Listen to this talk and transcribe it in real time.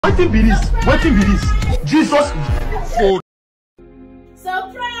Waiting be this. Waiting be this. Jesus. Oh.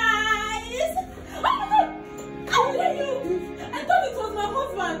 Surprise! Oh my God! How dare you? I thought it was my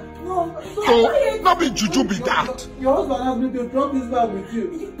husband. No. So, not be juju be that. Your husband asked me to drop this bag with you.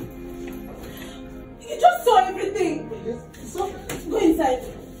 You just saw everything. Yes. Go inside.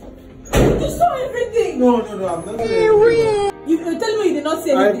 You saw everything. No, I'm not saying You're telling me you did not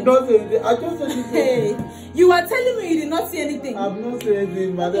see anything. I'm not saying anything. I just said it. Hey, you are telling me you did not see anything. I'm not saying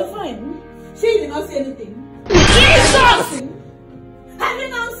anything, madam. Okay, fine. She did not see anything. Jesus! Have you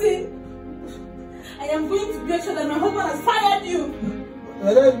now seen? I am going to make sure that my husband has fired you.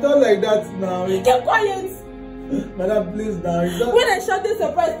 Madam, not like that now. Get quiet. Madam, please now. When I shouted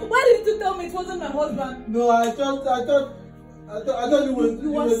surprise, why didn't you tell me it wasn't my husband? No, I thought you was.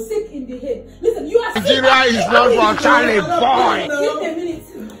 You were sick in the head. Listen, you are sick. Nigeria is not for Charlie boy. Give me a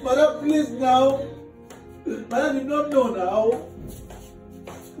minute. Madam, please now. Madam, you don't know now.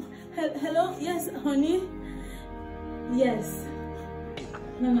 Hello? Yes, honey? Yes.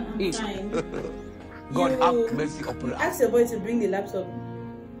 No, I'm fine. God have mercy upon us. Ask your boy to bring the laptop.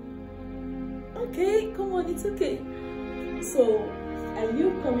 Okay, come on, it's okay. So, are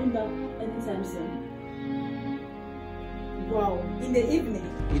you coming back anytime soon? Wow, in the evening?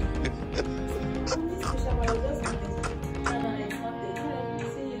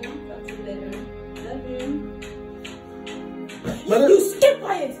 You stay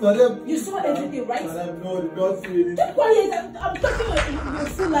quiet. Madam, you saw everything, right? Madam, no, not see anything. Stay quiet. I'm talking you're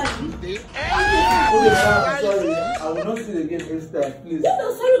so loud. Okay, I'm sorry. I will not see it again this time, please. What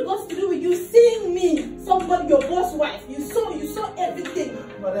the sorry got to do with you seeing me, somebody, your boss wife? You saw everything.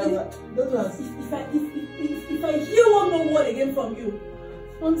 Madam, that's what if I hear one more word again from you,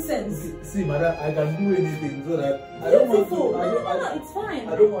 nonsense. Okay, see, madam, I can do anything so that I don't don't want to. No, it's fine.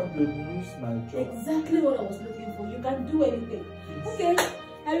 I don't want to lose my job. Exactly what I was looking for. You can do anything. Yes. Okay,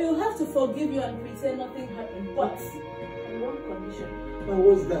 I will have to forgive you and pretend nothing happened, but on one condition. Oh,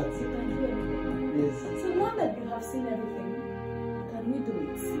 what's that? You can do anything. Yes. So now that you have seen everything, can we do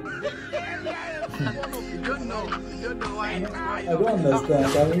it? You don't know why. I don't understand.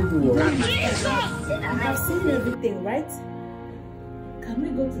 Can we do what? I have seen everything, right? Can we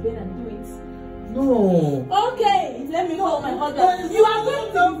go to bed and do it? No. Okay, let me call my husband. You are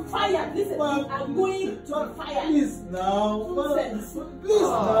going to be fired. Listen, you are going to be fired. Please now. Nonsense. Please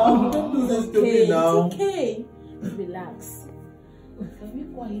now. Don't do this to me now. It's okay. Relax. Can we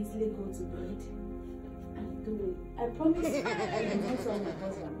quietly go to bed and do it? I promise you, I will not tell my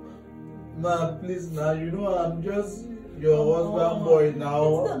husband. Ma, please now. You know I'm just your husband boy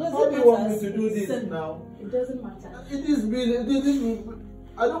now. How do you want me to do this now? It doesn't matter. It is really.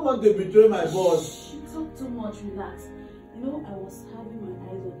 I don't want to betray my boss. You talk too much, relax. You know, I was having my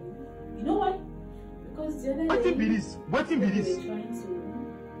eyes on you. You know why? Because the other day, Waiting be this. Waiting be this. we were trying to,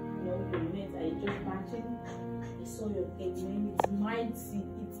 urinate. I just matching. I saw your engagement. It's mighty.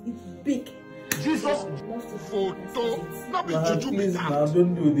 It's big. Jesus. Photo. Not be juju be Please that. now,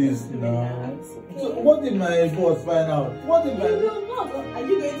 don't do this now. Relax, okay? So what if my boss find out? What if You will not. Are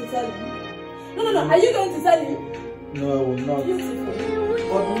you going to tell him? No. Are you going to tell him? No, I will not. Beautiful.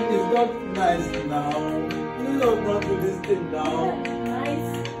 But it's not nice now. Please don't do this thing now. Nice.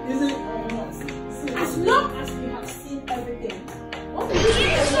 Is it? Or not? As long as you have seen everything. What if you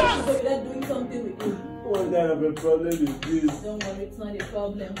go without doing something with you? What kind of a problem is this? Don't worry, it's not a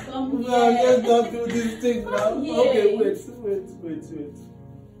problem. Come No, let's here. not do this thing now. Come here. Okay, wait.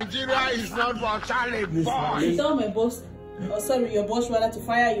 Nigeria is not for Charlie boy. Tell my boss, your boss rather to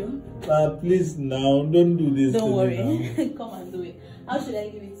fire you. Please now, don't do this. Don't to worry. me now. Come and do it. How should I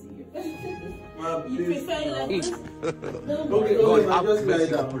give it to you? You Please. prefer it like this? Don't Okay, worry. God just have lie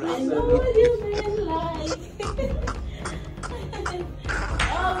mercy down. upon I us. know what you mean like.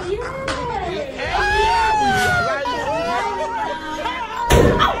 Oh You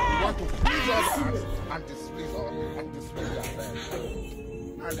want to please us and displease us and displease yourself.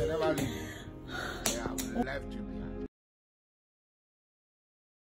 And they never leave. Yeah, we left